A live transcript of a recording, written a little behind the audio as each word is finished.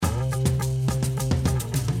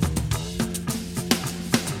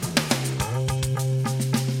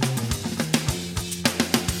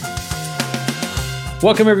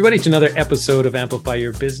Welcome, everybody, to another episode of Amplify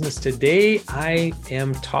Your Business. Today, I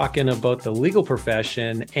am talking about the legal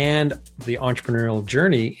profession and the entrepreneurial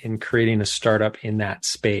journey in creating a startup in that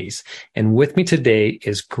space. And with me today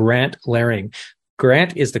is Grant Laring.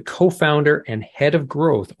 Grant is the co-founder and head of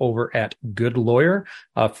growth over at Goodlawyer,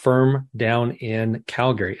 a firm down in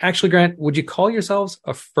Calgary. Actually, Grant, would you call yourselves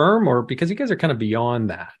a firm, or because you guys are kind of beyond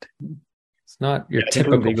that? It's not your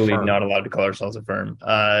typical legally firm. not allowed to call ourselves a firm.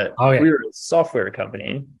 Yeah. We're a software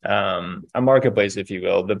company, a marketplace, if you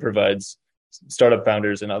will, that provides startup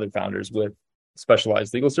founders and other founders with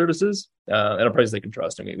specialized legal services at a price they can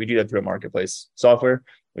trust. And we do that through a marketplace software,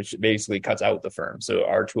 which basically cuts out the firm. So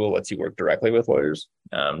our tool lets you work directly with lawyers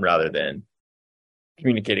rather than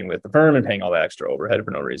communicating with the firm and paying all that extra overhead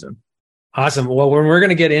for no reason. Awesome. Well, we're going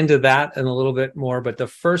to get into that in a little bit more, but the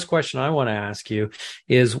first question I want to ask you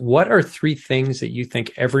is, what are three things that you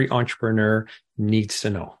think every entrepreneur needs to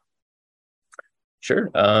know? Sure.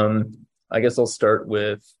 I guess I'll start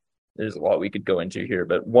with, there's a lot we could go into here,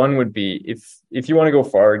 but one would be if you want to go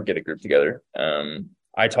far, get a group together.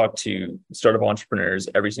 I talk to startup entrepreneurs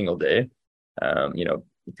every single day, 3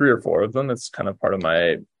 or 4 of them. That's kind of part of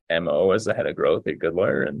my MO as the head of growth at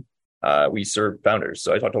Goodlawyer. And we serve founders.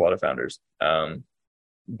 So I talk to a lot of founders.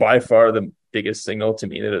 By far, the biggest signal to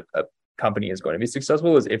me that a company is going to be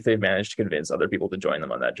successful is if they've managed to convince other people to join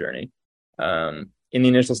them on that journey. In the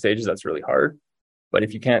initial stages, that's really hard. But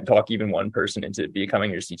if you can't talk even one person into becoming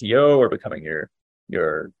your CTO or becoming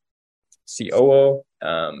your COO,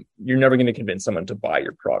 you're never going to convince someone to buy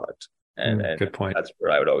your product. And good point. That's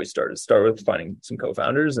where I would always start with finding some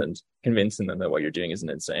co-founders and convincing them that what you're doing isn't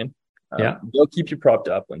insane. They'll keep you propped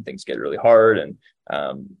up when things get really hard.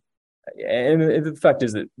 And the fact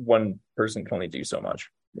is that one person can only do so much.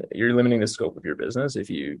 You're limiting the scope of your business if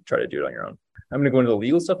you try to do it on your own. I'm going to go into the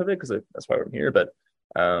legal stuff of it because that's why we're here. But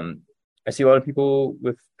I see a lot of people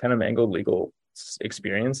with kind of mangled legal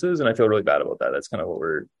experiences, and I feel really bad about that. That's kind of what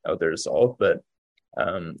we're out there to solve. But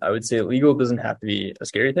I would say legal doesn't have to be a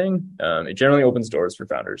scary thing. It generally opens doors for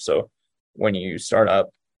founders. So when you start up,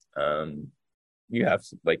 you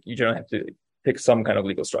generally have to pick some kind of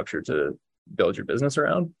legal structure to build your business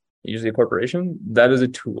around. Usually a corporation, that is a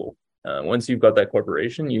tool. Once you've got that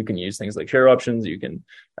corporation, you can use things like share options, you can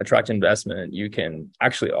attract investment, you can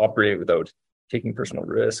actually operate without taking personal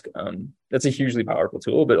risk. That's a hugely powerful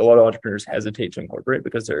tool, but a lot of entrepreneurs hesitate to incorporate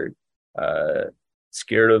because they're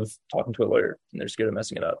scared of talking to a lawyer and they're scared of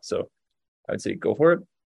messing it up. So I would say go for it.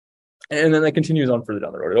 And then that continues on further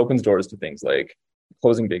down the road. It opens doors to things like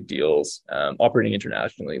closing big deals, operating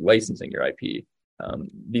internationally, licensing your IP,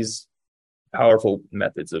 these powerful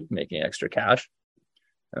methods of making extra cash.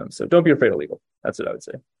 So don't be afraid of legal. That's what I would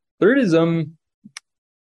say. Third is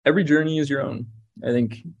every journey is your own. I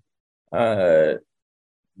think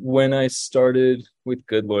when I started with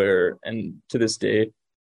Goodlawyer, and to this day,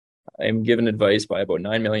 I'm given advice by about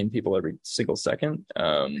 9 million people every single second,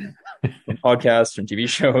 from podcasts, from TV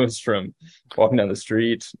shows, from walking down the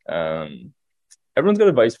street. Everyone's got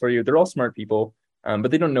advice for you. They're all smart people,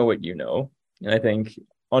 but they don't know what you know. And I think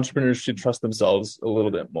entrepreneurs should trust themselves a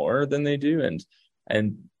little bit more than they do,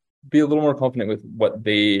 and be a little more confident with what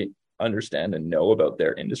they understand and know about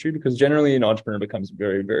their industry, because generally an entrepreneur becomes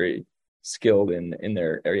very, very skilled in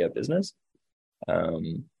their area of business.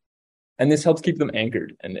 And this helps keep them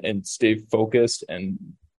anchored and stay focused and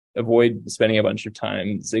avoid spending a bunch of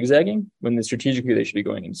time zigzagging when strategically they should be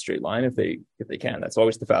going in a straight line if they can. That's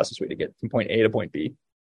always the fastest way to get from point A to point B.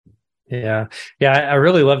 Yeah. I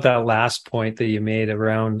really love that last point that you made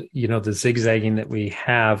around, the zigzagging that we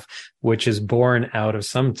have, which is born out of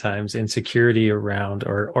sometimes insecurity around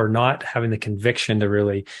or not having the conviction to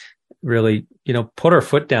really, put our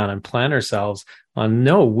foot down and plan ourselves on,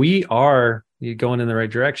 no, we are going in the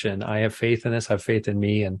right direction. I have faith in this. I have faith in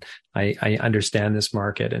me, and I understand this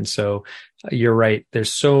market. And so you're right.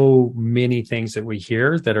 There's so many things that we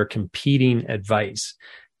hear that are competing advice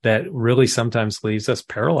that really sometimes leaves us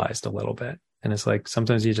paralyzed a little bit. And it's like,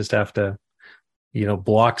 sometimes you just have to,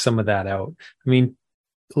 block some of that out. I mean,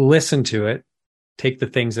 listen to it, take the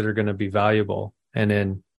things that are going to be valuable, and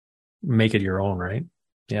then make it your own, right?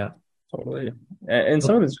 Yeah. Totally. And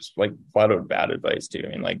some of it's just like flat out bad advice too. I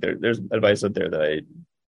mean, like there's advice out there that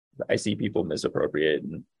I see people misappropriate.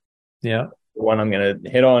 And yeah, the one I'm going to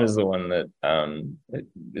hit on is the one that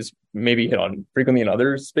is maybe hit on frequently in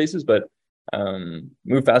other spaces, but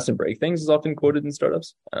move fast and break things is often quoted in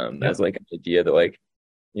startups as like an idea that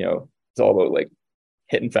it's all about like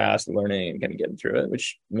hitting fast, learning, and kind of getting through it,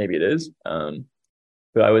 which maybe it is.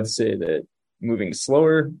 But I would say that moving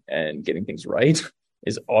slower and getting things right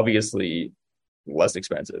is obviously less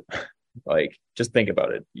expensive. Like, just think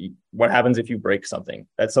about it. What happens if you break something?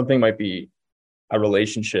 That something might be a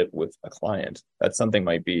relationship with a client. That something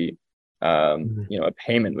might be, Mhm. a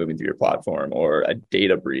payment moving through your platform or a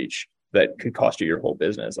data breach that could cost you your whole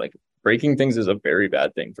business. Like, breaking things is a very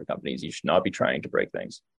bad thing for companies. You should not be trying to break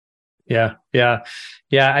things. Yeah, yeah,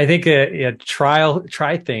 yeah. I think yeah,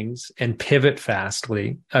 try things and pivot fast,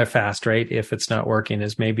 right? If it's not working,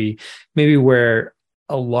 is maybe where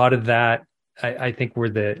a lot of that. I think where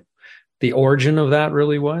the origin of that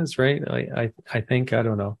really was, right? I think I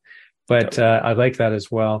don't know, but Totally. I like that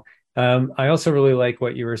as well. I also really like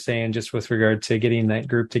what you were saying just with regard to getting that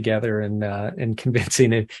group together and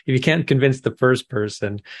convincing it. If you can't convince the first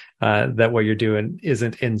person that what you're doing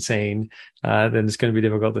isn't insane, then it's going to be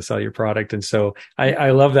difficult to sell your product. And so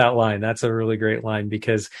I love that line. That's a really great line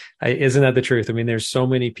because isn't that the truth? I mean, there's so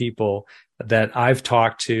many people that I've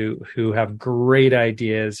talked to who have great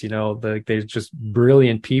ideas. They're just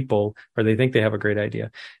brilliant people, or they think they have a great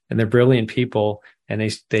idea, and they're brilliant people, and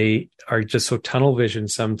they are just so tunnel vision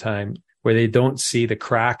sometimes where they don't see the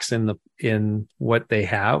cracks in what they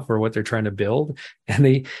have or what they're trying to build, and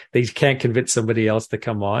they can't convince somebody else to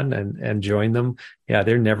come on and join them. Yeah,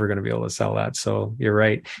 they're never going to be able to sell that. So you're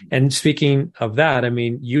right. And speaking of that, I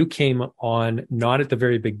mean, you came on not at the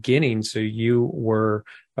very beginning, so you were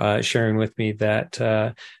sharing with me that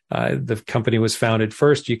the company was founded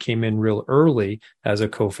first. You came in real early as a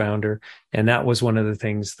co-founder, and that was one of the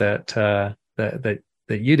things that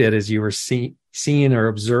you did, is you were seeing or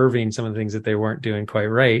observing some of the things that they weren't doing quite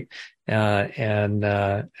right. And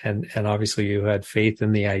obviously you had faith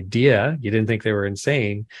in the idea. You didn't think they were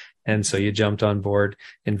insane. And so you jumped on board,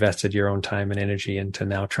 invested your own time and energy into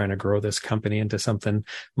now trying to grow this company into something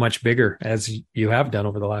much bigger, as you have done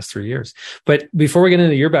over the last 3 years. But before we get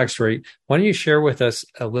into your backstory, why don't you share with us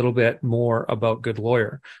a little bit more about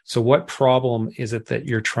Goodlawyer? So what problem is it that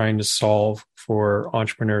you're trying to solve for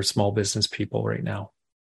entrepreneurs, small business people right now?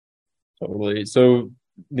 Totally. So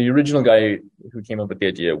the original guy who came up with the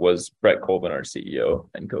idea was Brett Colvin, our CEO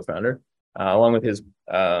and co-founder, along with his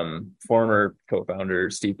former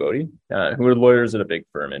co-founder, Steve Bodie, who were lawyers at a big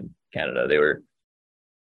firm in Canada. They were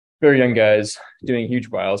very young guys doing huge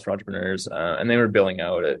files for entrepreneurs, and they were billing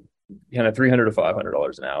out at kind of $300 to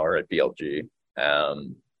 $500 an hour at BLG.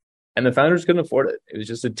 And the founders couldn't afford it. It was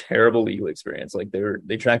just a terrible legal experience. Like,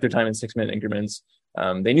 they tracked their time in 6-minute increments.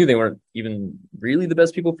 They knew they weren't even really the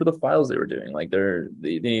best people for the files they were doing. Like,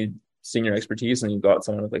 they need senior expertise, and you got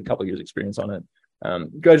someone with like a couple years experience on it.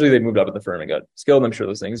 Gradually they moved up at the firm and got skilled, I'm sure,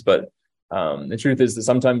 those things. But the truth is that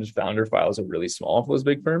sometimes founder files are really small for those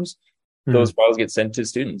big firms. Those files get sent to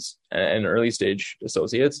students and early stage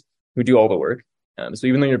associates who do all the work. So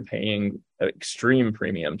even though you're paying an extreme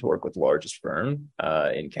premium to work with the largest firm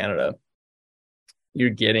in Canada,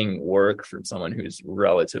 you're getting work from someone who's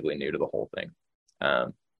relatively new to the whole thing.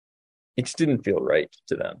 It just didn't feel right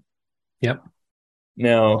to them. Yep.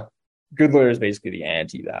 Now, Goodlawyer is basically the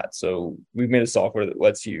anti that. So we've made a software that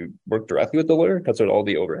lets you work directly with the lawyer, cuts out all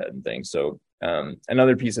the overhead and things. So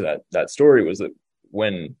another piece of that story was that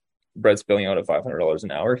when Brett's billing out at $500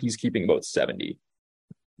 an hour, he's keeping about 70.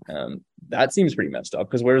 That seems pretty messed up,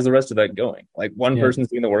 because where's the rest of that going? Like, one person's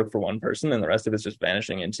doing the work for one person and the rest of it's just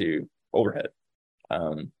vanishing into overhead.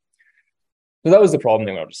 So that was the problem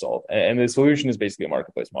they wanted to solve. And the solution is basically a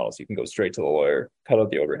marketplace model. So you can go straight to the lawyer, cut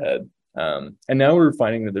out the overhead. And now we're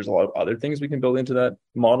finding that there's a lot of other things we can build into that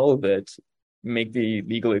model that make the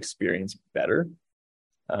legal experience better.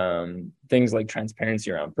 Things like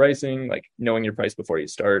transparency around pricing, like knowing your price before you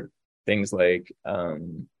start. Things like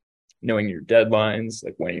knowing your deadlines,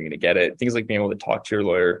 like when you're going to get it. Things like being able to talk to your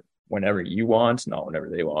lawyer whenever you want, not whenever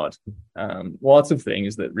they want. Lots of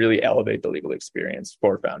things that really elevate the legal experience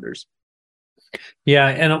for founders. Yeah,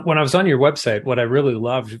 and when I was on your website, what I really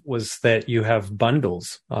loved was that you have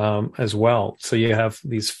bundles as well. So you have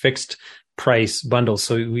these fixed price bundles.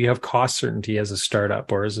 So we have cost certainty as a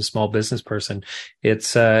startup or as a small business person.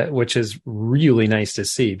 It's which is really nice to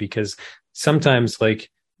see, because sometimes, like,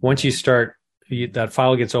 once you start, that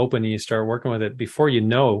file gets open and you start working with it, before you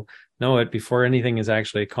know it, before anything is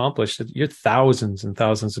actually accomplished, you're thousands and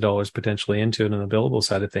thousands of dollars potentially into it on the billable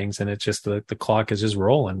side of things. And it's just the clock is just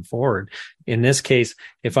rolling forward. In this case,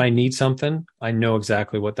 if I need something, I know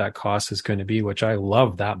exactly what that cost is going to be, which I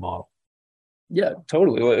love that model. Yeah,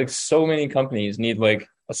 totally. Like, so many companies need like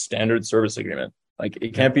a standard service agreement. Like,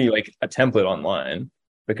 it can't be like a template online,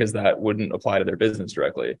 because that wouldn't apply to their business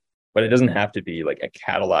directly. But it doesn't have to be like a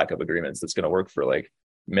Cadillac of agreements that's going to work for like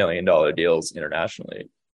 $1 million deals internationally.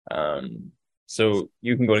 So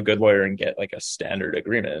you can go to Goodlawyer and get like a standard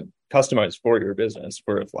agreement customized for your business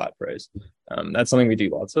for a flat price. That's something we do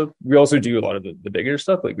lots of. We also do a lot of the bigger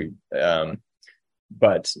stuff,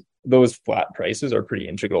 but those flat prices are pretty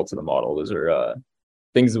integral to the model. Those are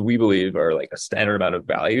things that we believe are like a standard amount of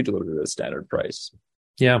value delivered at a standard price.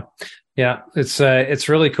 Yeah. Yeah. It's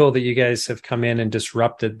really cool that you guys have come in and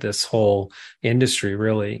disrupted this whole industry,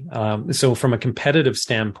 really. So from a competitive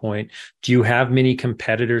standpoint, do you have many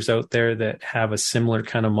competitors out there that have a similar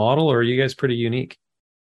kind of model, or are you guys pretty unique?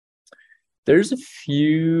 There's a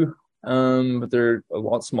few, but they're a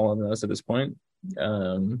lot smaller than us at this point.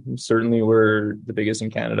 Certainly we're the biggest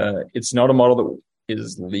in Canada. It's not a model that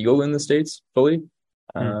is legal in the States fully,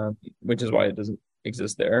 which is why it doesn't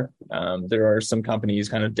exist there. There are some companies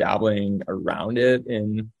kind of dabbling around it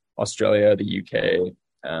in Australia, the UK,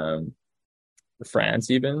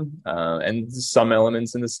 France even, and some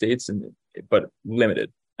elements in the States, but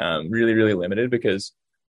limited, really, really limited because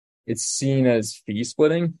it's seen as fee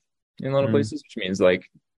splitting in a lot of places, which means like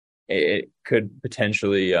it could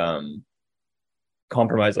potentially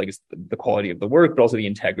compromise like the quality of the work, but also the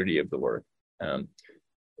integrity of the work.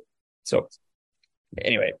 So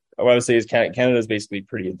anyway, what I would say is Canada is basically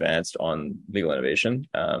pretty advanced on legal innovation,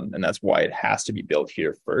 and that's why it has to be built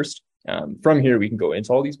here first. From here, we can go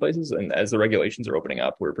into all these places, and as the regulations are opening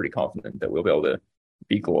up, we're pretty confident that we'll be able to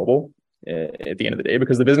be global at the end of the day,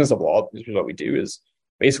 because the business of law, which is what we do, is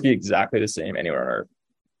basically exactly the same anywhere on earth.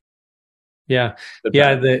 Yeah.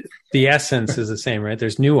 Yeah. The essence is the same, right?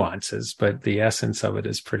 There's nuances, but the essence of it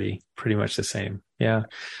is pretty much the same. Yeah.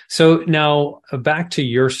 So now back to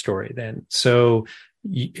your story then. So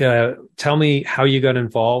tell me how you got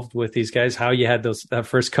involved with these guys, how you had that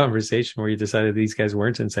first conversation where you decided these guys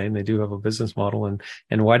weren't insane. They do have a business model,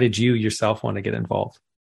 and why did you yourself want to get involved?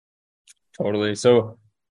 Totally. So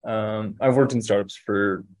I've worked in startups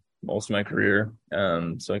for most of my career.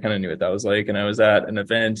 So I kind of knew what that was like. And I was at an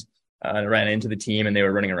event. I ran into the team and they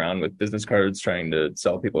were running around with business cards trying to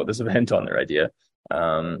sell people at this event on their idea.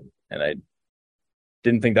 And I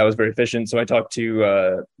didn't think that was very efficient. So I talked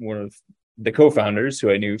to one of the co-founders who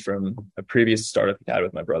I knew from a previous startup I had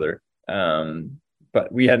with my brother.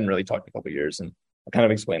 But we hadn't really talked in a couple of years, and I kind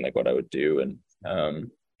of explained like what I would do. And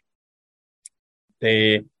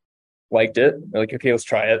they liked it. They're like, okay, let's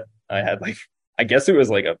try it. I guess it was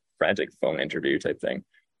like a frantic phone interview type thing.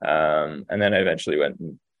 And then I eventually went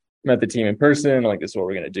and met the team in person. Like, this is what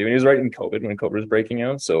we're going to do. And it was right in COVID when COVID was breaking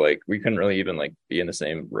out. So like, we couldn't really even like be in the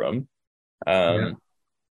same room. So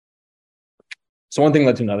one thing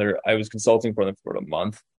led to another. I was consulting for them for a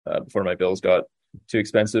month before my bills got too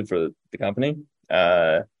expensive for the company.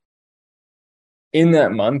 In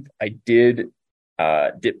that month, I did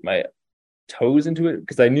dip my toes into it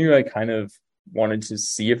because I knew I kind of wanted to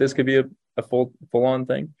see if this could be a full on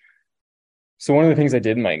thing. So one of the things I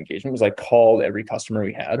did in my engagement was I called every customer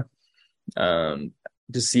we had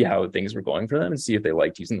to see how things were going for them and see if they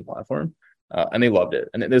liked using the platform. And they loved it.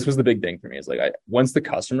 And this was the big thing for me, is like, once the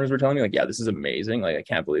customers were telling me like, yeah, this is amazing. Like, I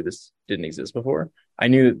can't believe this didn't exist before. I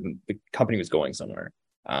knew that the company was going somewhere.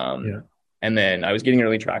 And then I was getting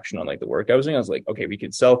early traction on like the work I was doing. I was like, okay, we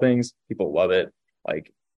could sell things. People love it.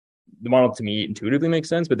 Like, the model to me intuitively makes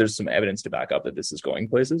sense, but there's some evidence to back up that this is going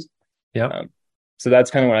places. Yeah. So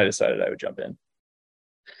that's kind of when I decided I would jump in.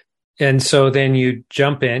 And so then you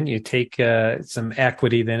jump in, you take some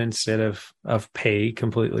equity then instead of pay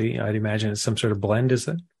completely. I'd imagine it's some sort of blend, is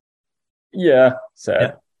it? Yeah,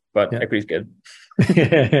 sad, but equity's good.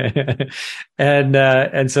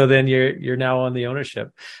 And so then you're now on the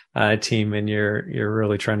ownership team, and you're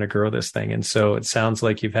really trying to grow this thing. And so it sounds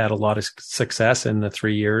like you've had a lot of success in the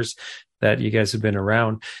 3 years that you guys have been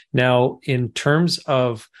around. Now, in terms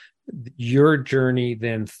of your journey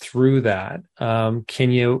then through that,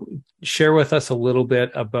 can you share with us a little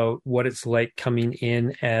bit about what it's like coming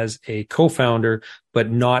in as a co-founder, but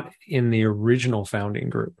not in the original founding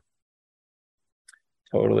group?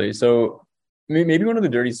 Totally. So maybe one of the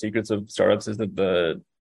dirty secrets of startups is that the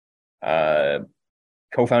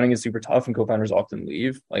co-founding is super tough and co-founders often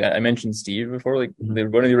leave. Like I mentioned Steve before, like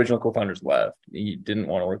one of the original co-founders left. He didn't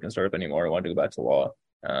want to work in a startup anymore. He wanted to go back to law.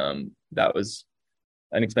 That was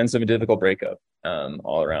an expensive and difficult breakup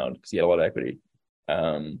all around because he had a lot of equity.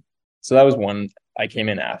 So that was one. I came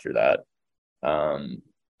in after that.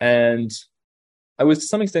 And I was to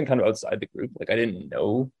some extent kind of outside the group. Like, I didn't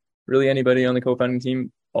know really anybody on the co-founding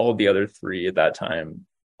team. All of the other three at that time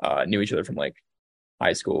knew each other from like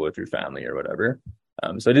high school or through family or whatever.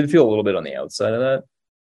 So I did feel a little bit on the outside of that.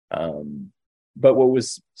 But what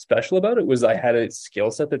was special about it was I had a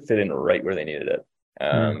skill set that fit in right where they needed it.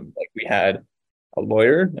 Like, we had a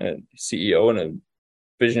lawyer, a CEO, and a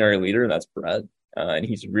visionary leader, and that's Brett. And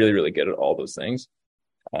he's really, really good at all those things.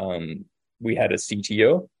 We had a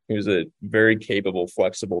CTO who's a very capable,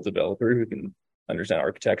 flexible developer who can understand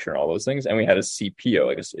architecture and all those things. And we had a CPO,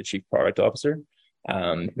 like a chief product officer,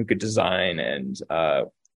 who could design and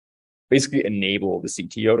basically enable the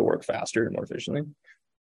CTO to work faster and more efficiently.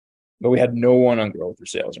 But we had no one on growth or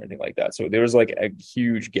sales or anything like that. So there was like a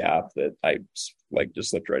huge gap that I like just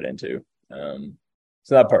slipped right into.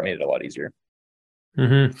 So that part made it a lot easier.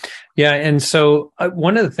 Mm-hmm. Yeah. And so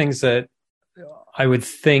one of the things that I would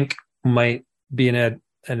think might be an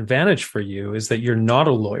advantage for you is that you're not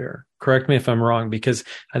a lawyer. Correct me if I'm wrong, because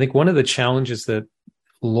I think one of the challenges that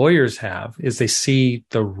lawyers have is they see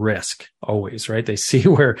the risk always, right? They see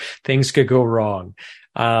where things could go wrong.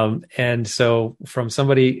 And so from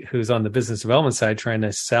somebody who's on the business development side, trying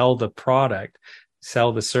to sell the product,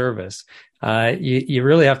 sell the service, you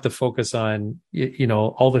really have to focus on,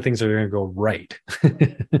 all the things that are going to go right.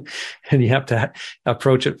 And you have to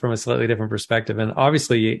approach it from a slightly different perspective. And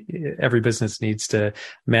obviously every business needs to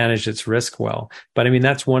manage its risk well. But I mean,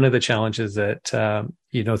 that's one of the challenges that,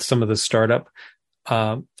 some of the startup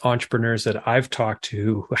entrepreneurs that I've talked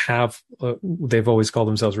to who have, they've always called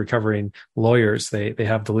themselves recovering lawyers. They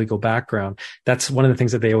have the legal background. That's one of the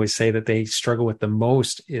things that they always say that they struggle with the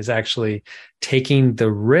most is actually taking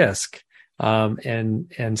the risk,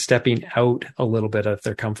 and stepping out a little bit of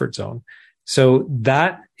their comfort zone. So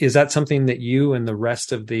is that something that you and the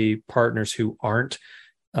rest of the partners who aren't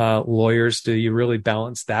lawyers, do you really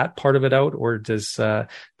balance that part of it out, or does the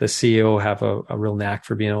CEO have a real knack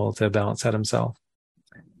for being able to balance that himself?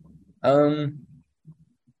 I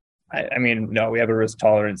mean, no, we have a risk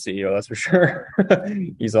tolerant CEO, that's for sure.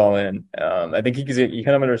 He's all in. I think he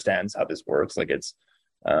kind of understands how this works. Like it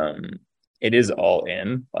is all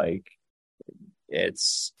in. Like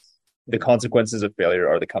it's the consequences of failure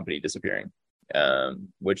are the company disappearing,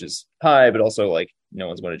 which is high, but also like no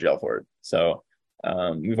one's going to jail for it. So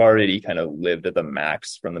we've already kind of lived at the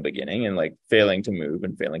max from the beginning, and like failing to move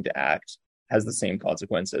and failing to act has the same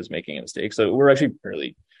consequence as making a mistake. So we're actually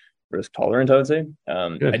fairly risk tolerant, I would say.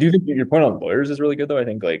 I do think your point on lawyers is really good, though. I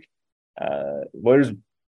think like lawyers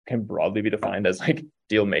can broadly be defined as like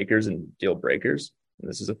deal makers and deal breakers. And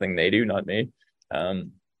this is a thing they do, not me.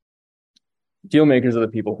 Deal makers are the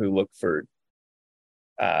people who look for,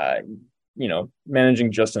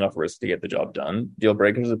 managing just enough risk to get the job done. Deal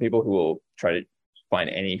breakers are the people who will try to find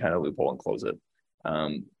any kind of loophole and close it.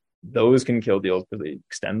 Those can kill deals because they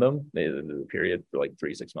extend them, the period for like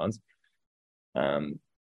 3-6 months.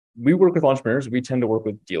 We work with entrepreneurs. We tend to work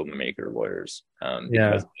with deal maker lawyers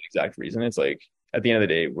because of the exact reason. It's like at the end of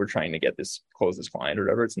the day, we're trying to close this client or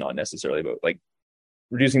whatever. It's not necessarily about like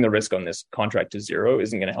reducing the risk on this contract to zero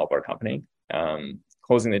isn't going to help our company.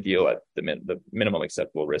 Closing the deal at the minimum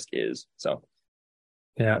acceptable risk is. So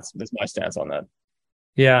that's my stance on that.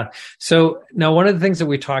 Yeah. So now one of the things that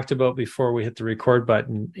we talked about before we hit the record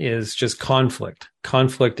button is just conflict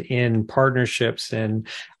in partnerships and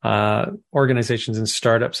organizations and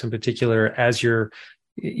startups in particular, as you're,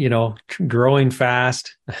 growing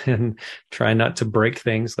fast and trying not to break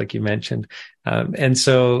things like you mentioned. And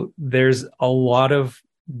so there's a lot of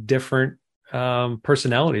different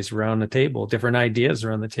personalities around the table, different ideas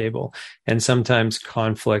around the table. And sometimes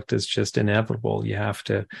conflict is just inevitable. You have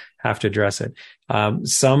to address it.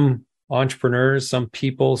 Some entrepreneurs, some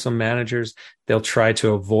people, some managers, they'll try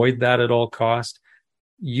to avoid that at all cost.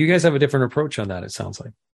 You guys have a different approach on that, it sounds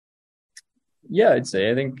like. Yeah, I'd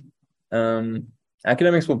say, I think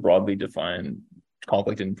academics will broadly define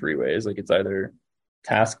conflict in 3 ways. Like it's either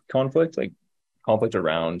task conflict, like conflict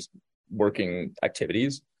around working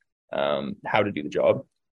activities, how to do the job,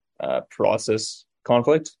 process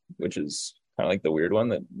conflict, which is kind of like the weird one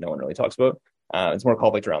that no one really talks about. It's more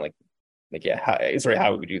conflict around how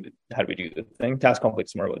do we do the thing. Task conflict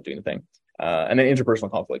is more about doing the thing, and then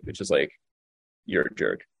interpersonal conflict, which is like you're a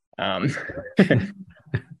jerk.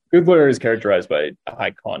 Goodlawyer is characterized by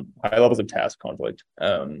high levels of task conflict.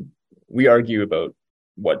 We argue about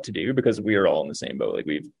what to do because we are all in the same boat. Like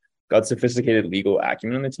we've got sophisticated legal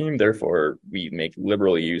acumen on the team. Therefore, we make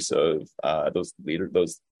liberal use of those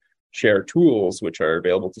share tools, which are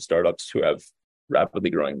available to startups who have rapidly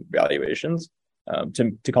growing valuations,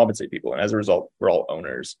 to compensate people. And as a result, we're all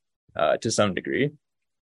owners to some degree.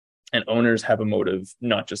 And owners have a motive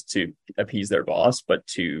not just to appease their boss, but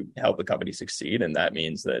to help the company succeed. And that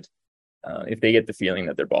means that if they get the feeling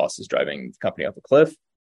that their boss is driving the company off a cliff,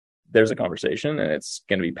 there's a conversation and it's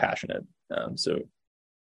going to be passionate. So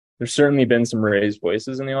there's certainly been some raised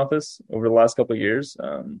voices in the office over the last couple of years.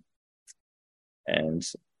 And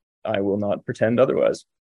I will not pretend otherwise.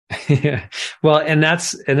 Yeah. Well, and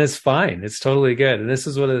it's fine. It's totally good. And this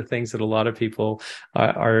is one of the things that a lot of people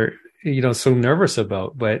are, so nervous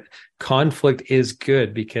about. But conflict is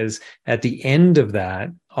good because at the end of that,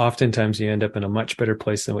 oftentimes you end up in a much better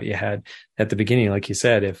place than what you had at the beginning. Like you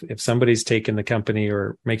said, if somebody's taking the company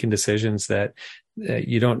or making decisions that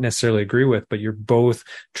you don't necessarily agree with, but you're both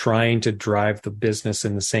trying to drive the business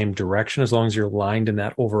in the same direction, as long as you're aligned in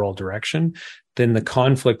that overall direction, then the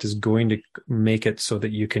conflict is going to make it so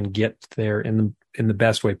that you can get there in the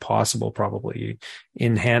best way possible. Probably you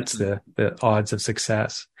enhance the odds of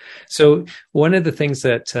success. So one of the things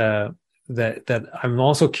that I'm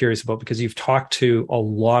also curious about, because you've talked to a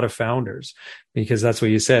lot of founders, because that's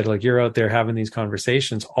what you said, like you're out there having these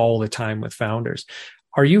conversations all the time with founders.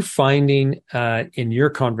 Are you finding in your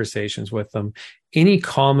conversations with them any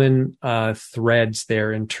common threads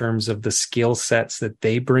there in terms of the skill sets that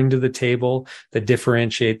they bring to the table that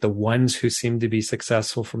differentiate the ones who seem to be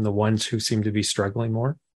successful from the ones who seem to be struggling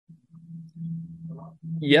more?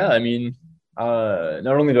 Yeah, I mean, not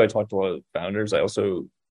only do I talk to a lot of founders, I also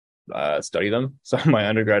study them. So my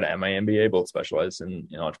undergrad and my MBA both specialize in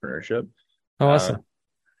entrepreneurship. Oh, Uh, awesome.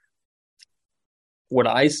 what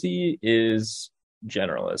I see is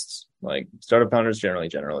generalists, like startup founders, generally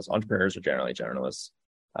generalists, entrepreneurs are generally generalists,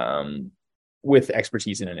 um, with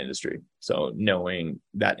expertise in an industry. So knowing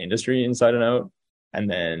that industry inside and out, and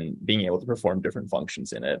then being able to perform different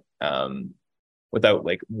functions in it, without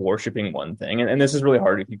like worshiping one thing. And this is really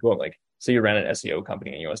hard if you go like, say you ran an SEO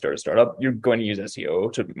company and you want to start a startup, you're going to use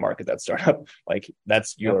SEO to market that startup. Like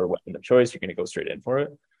that's your weapon of choice. You're going to go straight in for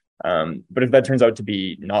it. But if that turns out to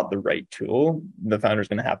be not the right tool, the founder's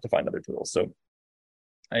going to have to find other tools. So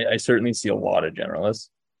I certainly see a lot of generalists.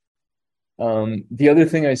 The other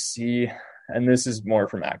thing I see, and this is more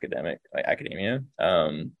from academia,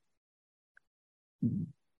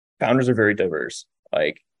 founders are very diverse.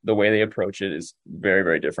 Like the way they approach it is very,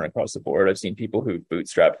 very different across the board. I've seen people who've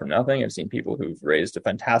bootstrapped from nothing. I've seen people who've raised a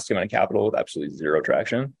fantastic amount of capital with absolutely zero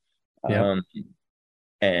traction. Yeah.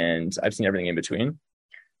 And I've seen everything in between.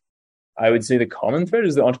 I would say the common thread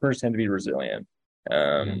is that entrepreneurs tend to be resilient.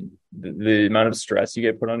 The amount of stress you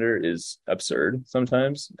get put under is absurd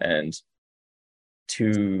sometimes. And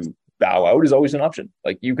to bow out is always an option.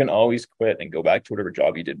 Like you can always quit and go back to whatever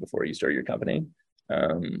job you did before you started your company.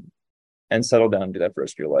 And settle down and do that for the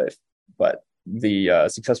rest of your life. But the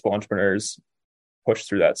successful entrepreneurs push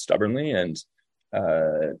through that stubbornly and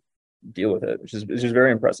deal with it, which is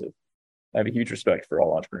very impressive. I have a huge respect for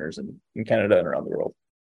all entrepreneurs in Canada and around the world.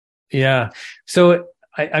 Yeah. So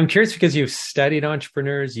I'm curious because you've studied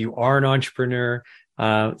entrepreneurs, you are an entrepreneur.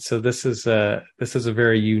 So this is a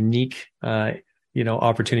very unique,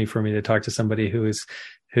 opportunity for me to talk to somebody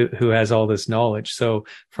who has all this knowledge. So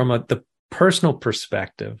from the personal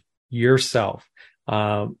perspective, yourself,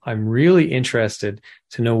 I'm really interested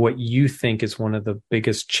to know what you think is one of the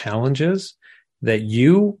biggest challenges that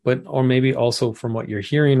or maybe also from what you're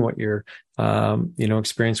hearing, what you're,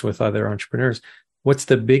 experience with other entrepreneurs. What's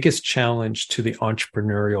the biggest challenge to the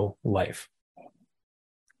entrepreneurial life?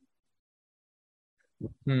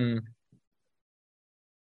 Yeah,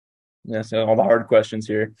 so all the hard questions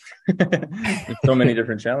here. There's so many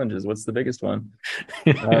different challenges. What's the biggest one?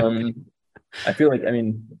 I feel like,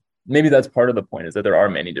 maybe that's part of the point is that there are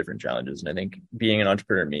many different challenges. And I think being an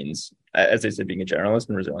entrepreneur means, as I said, being a generalist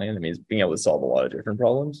and resilient, it means being able to solve a lot of different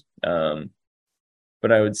problems.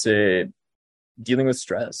 But I would say dealing with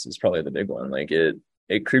stress is probably the big one. Like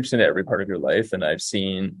it creeps into every part of your life. And I've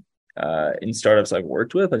seen in startups I've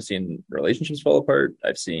worked with, I've seen relationships fall apart.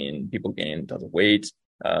 I've seen people gain tons of weight,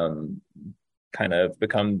 kind of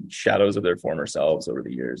become shadows of their former selves over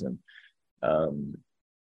the years. And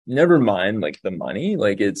never mind like the money,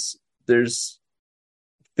 like there's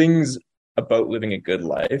things about living a good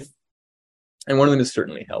life. And one of them is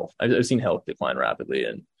certainly health. I've seen health decline rapidly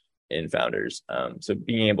in founders. So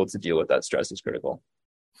being able to deal with that stress is critical.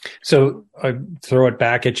 So I throw it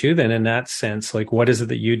back at you then in that sense, like what is it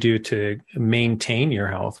that you do to maintain your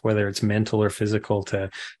health, whether it's mental or physical,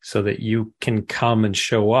 so that you can come and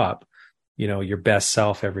show up, your best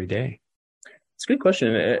self every day? It's a good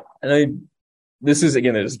question. And this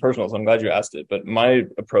is personal, so I'm glad you asked it. But my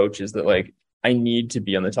approach is that like I need to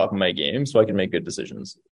be on the top of my game so I can make good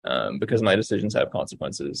decisions, because my decisions have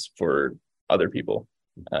consequences for other people,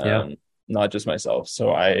 not just myself.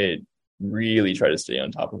 So I really try to stay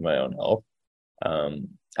on top of my own health.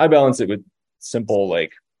 I balance it with simple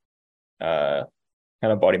like kind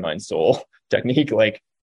of body, mind, soul technique, like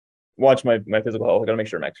watch my physical health. I got to make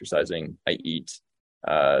sure I'm exercising. I eat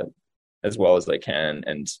as well as I can,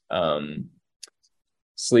 and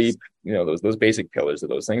sleep, those basic pillars of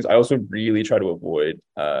those things. I also really try to avoid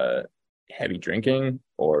heavy drinking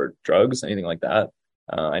or drugs, anything like that.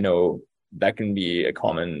 I know that can be a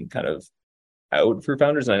common kind of out for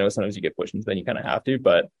founders, and I know sometimes you get pushed into that, you kind of have to,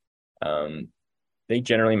 but they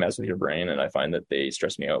generally mess with your brain, and I find that they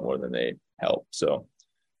stress me out more than they help. So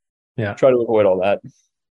Yeah. try to avoid all that.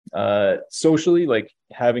 Socially, like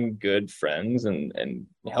having good friends and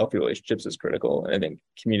healthy relationships is critical. And I think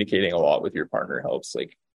communicating a lot with your partner helps.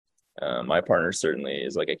 Like my partner certainly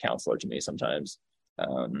is like a counselor to me sometimes.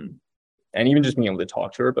 And even just being able to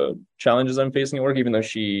talk to her about challenges I'm facing at work, even though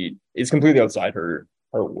she is completely outside her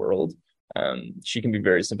world, she can be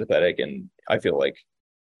very sympathetic, and I feel like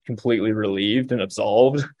completely relieved and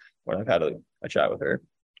absolved when I've had a chat with her.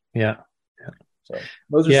 Yeah. So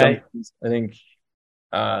those are some things. I think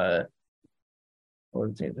what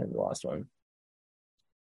was the last one?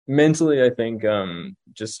 Mentally, I think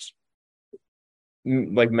just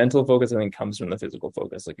like mental focus, I think comes from the physical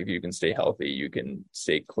focus. Like if you can stay healthy, you can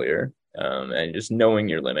stay clear, and just knowing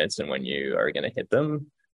your limits and when you are going to hit them,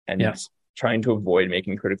 and trying to avoid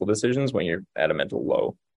making critical decisions when you're at a mental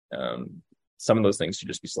low. Some of those things should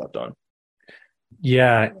just be slept on.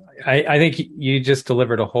 Yeah, I think you just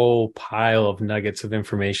delivered a whole pile of nuggets of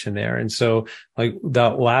information there. And so like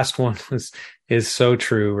that last one is so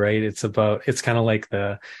true, right? It's kind of like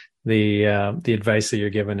the advice that you're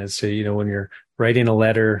given is to, when you're writing a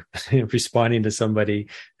letter, responding to somebody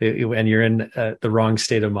and you're in the wrong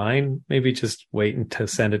state of mind, maybe just wait to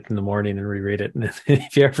send it in the morning and reread it. And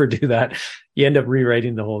if you ever do that, you end up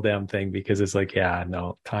rewriting the whole damn thing, because it's like, yeah,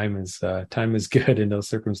 no, time is good in those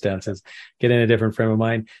circumstances. Get in a different frame of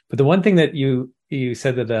mind. But the one thing that you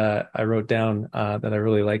said that I wrote down that I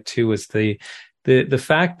really liked too was the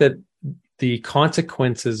fact that the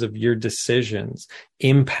consequences of your decisions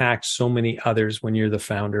impact so many others when you're the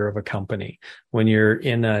founder of a company, when you're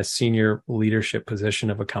in a senior leadership position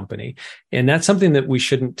of a company. And that's something that we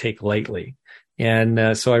shouldn't take lightly.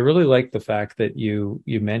 And so I really like the fact that you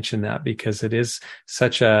mentioned that, because it is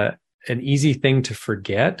such an easy thing to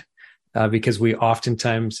forget, because we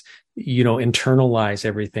oftentimes, internalize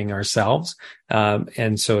everything ourselves.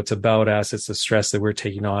 And so it's about us, it's the stress that we're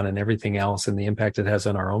taking on and everything else and the impact it has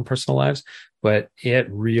on our own personal lives. But it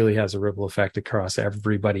really has a ripple effect across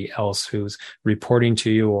everybody else who's reporting to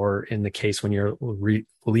you, or in the case when you're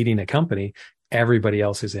leading a company, everybody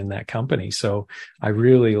else is in that company. So I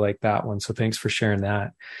really like that one. So thanks for sharing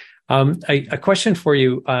that. A question for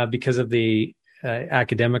you, because of the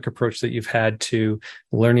academic approach that you've had to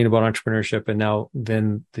learning about entrepreneurship, and now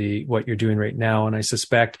then what you're doing right now. And I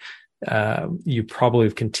suspect you probably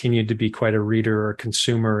have continued to be quite a reader or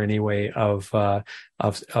consumer anyway of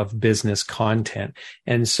business content.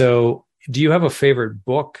 And so do you have a favorite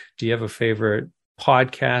book? Do you have a favorite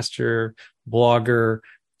podcaster, blogger,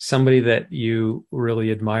 somebody that you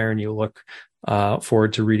really admire and you look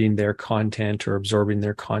forward to reading their content or absorbing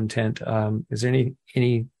their content? Is there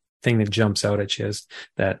anything that jumps out at you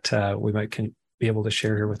that we might be able to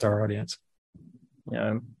share here with our audience?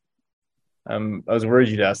 Yeah, I was worried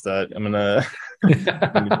you'd ask that. I'm gonna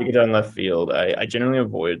take it down left field. I generally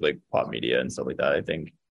avoid like pop media and stuff like that. I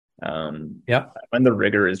think, I find the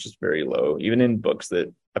rigor is just very low, even in books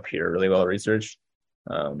that appear really well researched.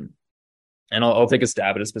 And I'll take a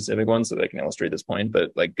stab at a specific one so that I can illustrate this point.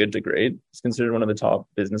 But like Good to Great is considered one of the top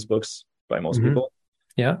business books by most people.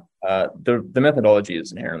 Yeah. The methodology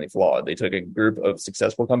is inherently flawed. They took a group of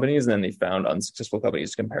successful companies and then they found unsuccessful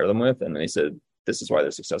companies to compare them with, and they said this is why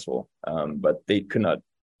they're successful. But they could not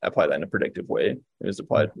apply that in a predictive way. It was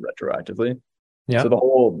applied retroactively. Yeah. So the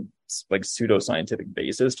whole like pseudo-scientific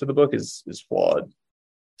basis to the book is flawed.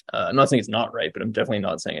 I'm not saying it's not right, but I'm definitely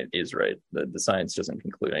not saying it is right. The science doesn't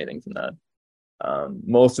conclude anything from that.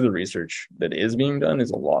 Most of the research that is being done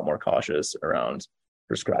is a lot more cautious around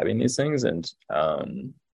prescribing these things, and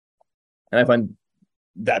I find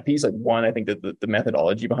that piece, like, one, I think that the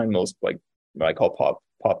methodology behind most like what I call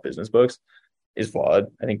pop business books is flawed.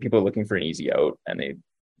 I think people are looking for an easy out and they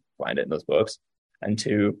find it in those books. And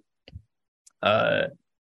two, the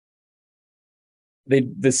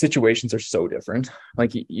situations are so different.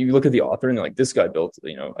 Like you look at the author and they're like, this guy built,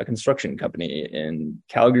 a construction company in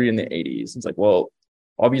Calgary in the 80s. It's like, well,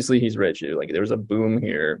 obviously he's rich. Like there was a boom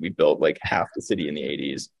here. We built like half the city in the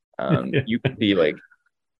 80s. You could be like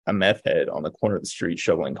a meth head on the corner of the street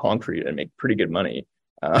shoveling concrete and make pretty good money.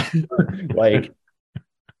 Like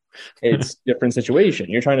it's different situation.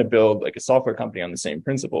 You're trying to build like a software company on the same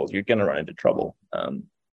principles. You're going to run into trouble.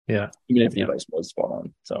 Even if the advice was spot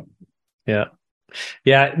on. So, yeah.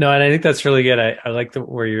 Yeah, no, and I think that's really good. I like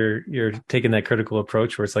where you're taking that critical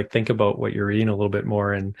approach where it's like think about what you're reading a little bit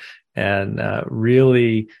more and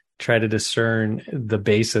really try to discern the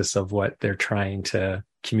basis of what they're trying to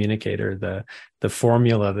communicate or the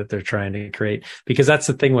formula that they're trying to create. Because that's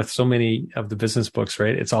the thing with so many of the business books,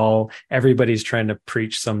 right? It's all everybody's trying to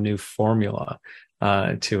preach some new formula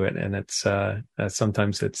to it, and it's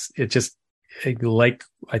sometimes it just like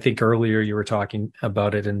I think earlier you were talking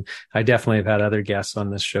about it, and I definitely have had other guests on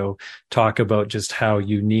this show talk about just how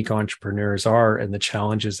unique entrepreneurs are and the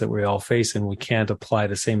challenges that we all face, and we can't apply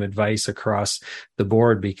the same advice across the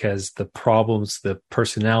board because the problems, the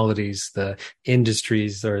personalities, the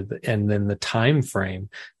industries, and then the time frame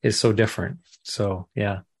is so different. So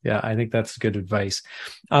yeah, I think that's good advice.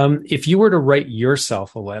 If you were to write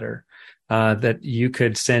yourself a letter that you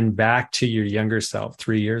could send back to your younger self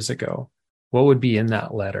 3 years ago, what would be in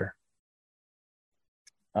that letter?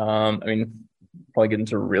 I mean, probably get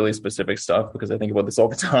into really specific stuff because I think about this all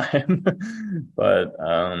the time. But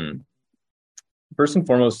first and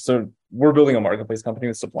foremost, so we're building a marketplace company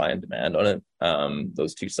with supply and demand on it.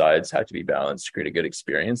 Those two sides have to be balanced to create a good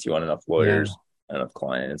experience. You want enough lawyers, enough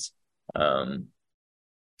clients. And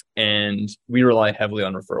we rely heavily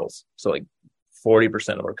on referrals. So like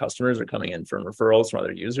 40% of our customers are coming in from referrals from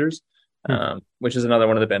other users. Which is another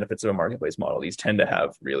one of the benefits of a marketplace model. These tend to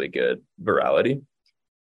have really good virality.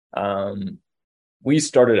 We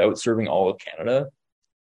started out serving all of Canada,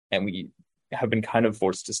 and we have been kind of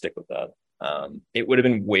forced to stick with that. It would have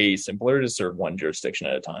been way simpler to serve one jurisdiction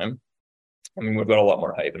at a time. I mean, we've got a lot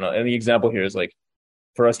more hype. And the example here is like,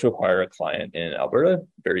 for us to acquire a client in Alberta,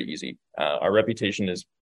 very easy. Our reputation is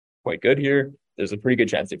quite good here. There's a pretty good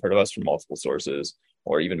chance they've heard of us from multiple sources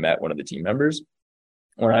or even met one of the team members.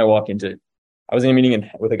 When I was in a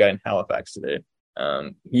meeting with a guy in Halifax today.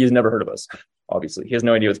 He has never heard of us. Obviously, he has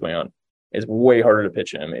no idea what's going on. It's way harder to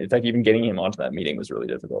pitch him. In fact, even getting him onto that meeting was really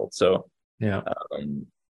difficult. So,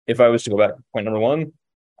 if I was to go back to point number one,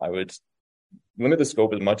 I would limit the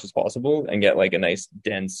scope as much as possible and get like a nice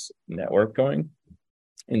dense network going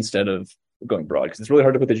instead of going broad because it's really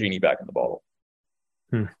hard to put the genie back in the bottle.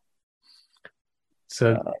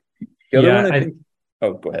 So, the other one, I think.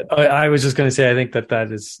 Oh, go ahead. I was just going to say, I think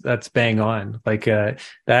that's bang on. Like that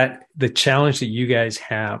the challenge that you guys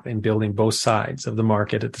have in building both sides of the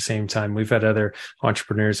market at the same time. We've had other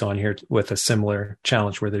entrepreneurs on here with a similar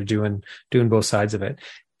challenge where they're doing both sides of it.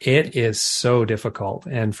 It is so difficult,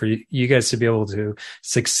 and for you guys to be able to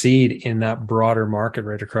succeed in that broader market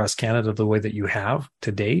right across Canada the way that you have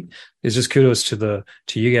to date is just kudos to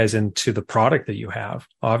you guys and to the product that you have.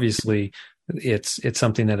 Obviously, it's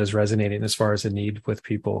something that is resonating as far as a need with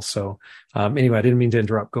people. So anyway, I didn't mean to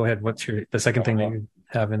interrupt. Go ahead. What's the second thing that you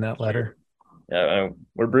have in that letter? Yeah,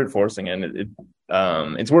 we're brute forcing, and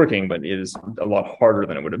it's working, but it is a lot harder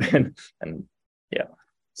than it would have been. And yeah,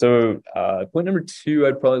 so point number two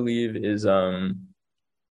I'd probably leave is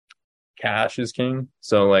cash is king.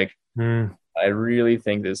 So like I really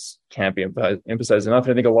think this can't be emphasized enough.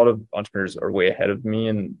 And I think a lot of entrepreneurs are way ahead of me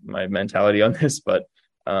in my mentality on this, but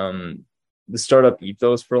the startup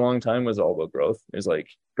ethos for a long time was all about growth. It was like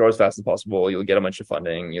grow as fast as possible. You'll get a bunch of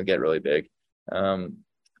funding. You'll get really big.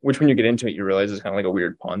 Which when you get into it, you realize is kind of like a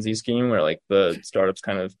weird Ponzi scheme where like the startups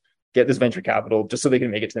kind of get this venture capital just so they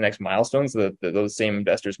can make it to the next milestone so that those same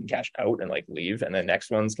investors can cash out and like leave. And the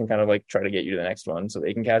next ones can kind of like try to get you to the next one so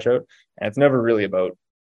they can cash out. And it's never really about,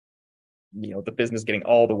 the business getting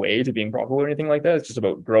all the way to being profitable or anything like that. It's just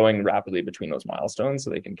about growing rapidly between those milestones so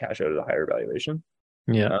they can cash out at a higher valuation.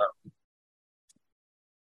 Yeah.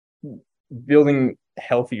 Building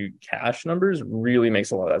healthy cash numbers really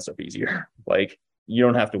makes a lot of that stuff easier. Like you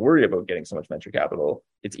don't have to worry about getting so much venture capital.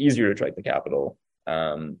 It's easier to attract the capital.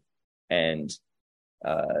 And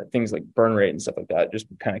things like burn rate and stuff like that just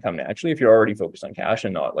kind of come naturally if you're already focused on cash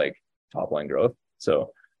and not like top line growth.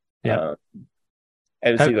 So I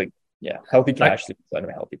would say like, healthy cash is inside of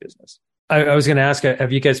a healthy business. I was going to ask,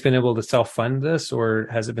 have you guys been able to self-fund this, or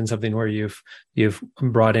has it been something where you've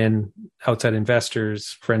brought in outside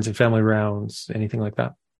investors, friends and family rounds, anything like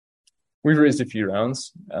that? We've raised a few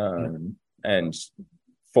rounds, and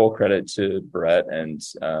full credit to Brett and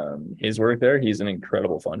his work there. He's an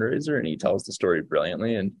incredible fundraiser, and he tells the story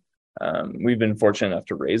brilliantly. And we've been fortunate enough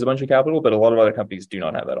to raise a bunch of capital, but a lot of other companies do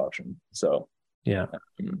not have that option. So it's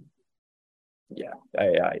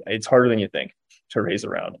harder than you think to raise a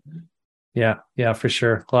round. Yeah, for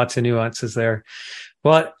sure. Lots of nuances there.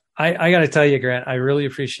 Well, I got to tell you, Grant, I really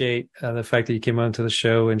appreciate the fact that you came onto the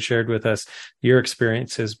show and shared with us your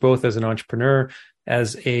experiences, both as an entrepreneur,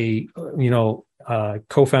 as a,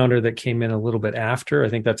 co-founder that came in a little bit after. I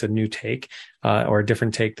think that's a new take, or a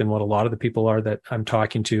different take than what a lot of the people are that I'm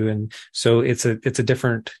talking to. And so it's a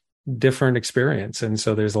different experience. And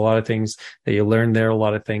so there's a lot of things that you learn there, a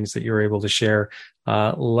lot of things that you're able to share.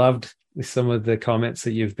 Loved some of the comments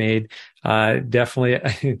that you've made.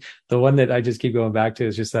 Definitely the one that I just keep going back to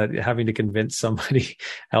is just that having to convince somebody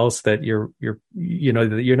else that that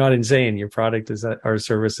you're not insane. Your product is that our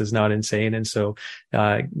service is not insane. And so,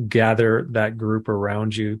 gather that group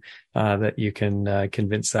around you, that you can,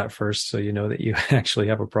 convince that first. So, that you actually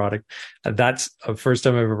have a product. That's the first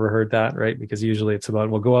time I've ever heard that, right? Because usually it's about,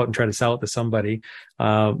 well, go out and try to sell it to somebody.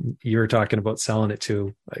 You're talking about selling it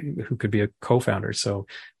to who could be a co-founder. So,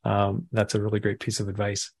 that's a really great piece of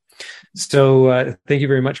advice. So thank you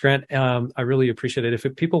very much, Grant. I really appreciate it.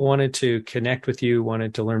 If people wanted to connect with you,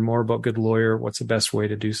 wanted to learn more about Goodlawyer, what's the best way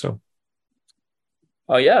to do so?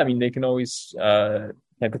 Oh yeah, I mean they can always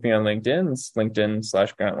connect with me on LinkedIn. It's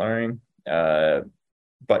LinkedIn/Grant Laring.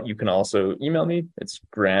 But you can also email me. It's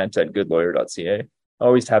grant@goodlawyer.ca.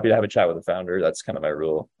 Always happy to have a chat with the founder. That's kind of my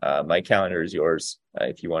rule. My calendar is yours.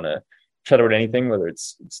 If you want to chat about anything, whether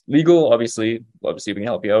it's legal, obviously, love to see if we can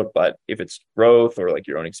help you out. But if it's growth or like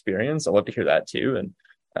your own experience, I'd love to hear that too.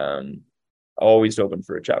 And always open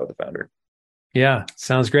for a chat with the founder. Yeah,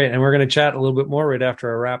 sounds great. And we're going to chat a little bit more right after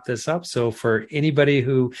I wrap this up. So for anybody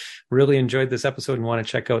who really enjoyed this episode and want to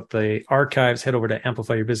check out the archives, head over to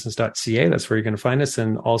amplifyyourbusiness.ca. That's where you're going to find us.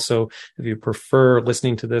 And also, if you prefer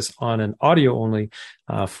listening to this on an audio only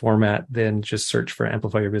format, then just search for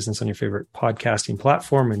Amplify Your Business on your favorite podcasting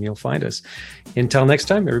platform and you'll find us. Until next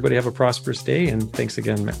time, everybody have a prosperous day. And thanks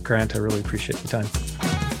again, Grant. I really appreciate the time.